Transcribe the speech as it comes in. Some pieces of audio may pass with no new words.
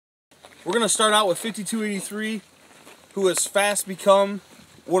We're going to start out with 5283, who has fast become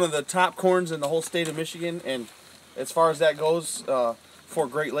one of the top corns in the whole state of Michigan, and as far as that goes, for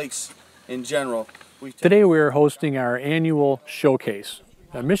Great Lakes in general. Today we are hosting our annual showcase.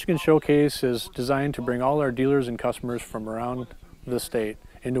 The Michigan Showcase is designed to bring all our dealers and customers from around the state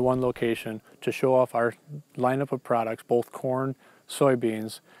into one location to show off our lineup of products, both corn,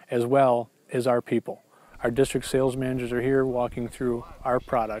 soybeans, as well as our people. Our district sales managers are here walking through our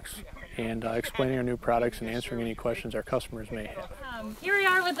products and explaining our new products and answering any questions our customers may have. Here we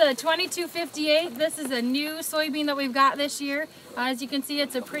are with the 2258. This is a new soybean that we've got this year. As you can see,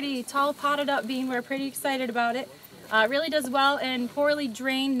 it's a pretty tall potted up bean. We're pretty excited about it. It really does well in poorly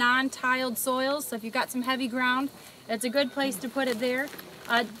drained, non-tiled soils. So if you've got some heavy ground, it's a good place to put it there.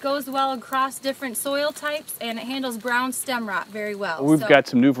 It goes well across different soil types, and it handles brown stem rot very well. We've got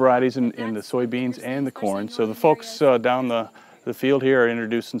some new varieties in the soybeans and the corn. So the folks down the field here are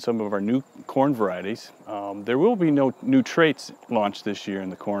introducing some of our new corn varieties. There will be no new traits launched this year in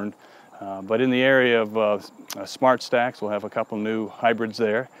the corn, but in the area of smart stacks, we'll have a couple new hybrids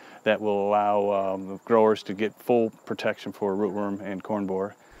there that will allow the growers to get full protection for rootworm and corn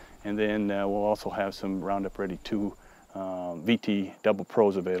borer. And then we'll also have some Roundup Ready 2 VT Double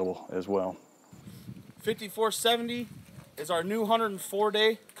Pros available as well. 5470 is our new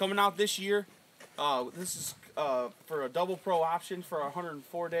 104-day coming out this year. This is for a Double Pro option for our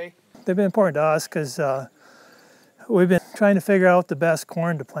 104-day. They've been important to us because we've been trying to figure out the best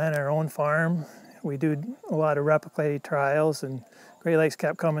corn to plant on our own farm. We do a lot of replicated trials, and Great Lakes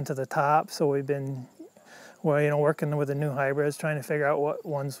kept coming to the top, so we've been working with the new hybrids, trying to figure out what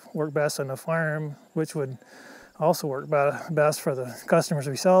ones work best on the farm, which would also work best for the customers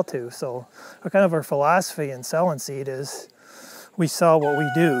we sell to. So our philosophy in selling seed is we sell what we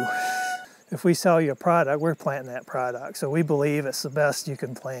do. If we sell you a product, we're planting that product. So we believe it's the best you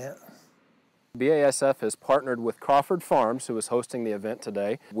can plant. BASF has partnered with Crawford Farms, who is hosting the event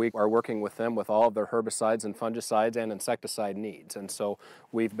today. We are working with them with all of their herbicides and fungicides and insecticide needs. And so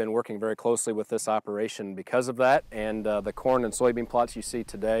we've been working very closely with this operation because of that. And the corn and soybean plots you see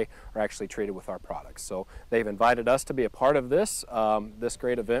today are actually treated with our products. So they've invited us to be a part of this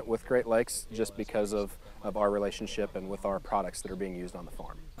great event with Great Lakes just because of our relationship and with our products that are being used on the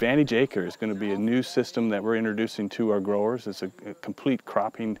farm. Vantage Acre is going to be a new system that we're introducing to our growers. It's a complete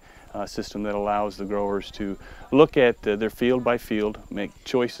cropping system that allows the growers to look at their field by field, make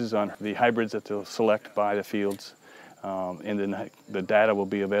choices on the hybrids that they'll select by the fields, and then the data will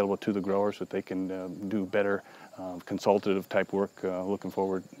be available to the growers so that they can do better consultative type work looking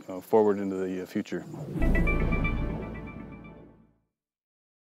forward into the future.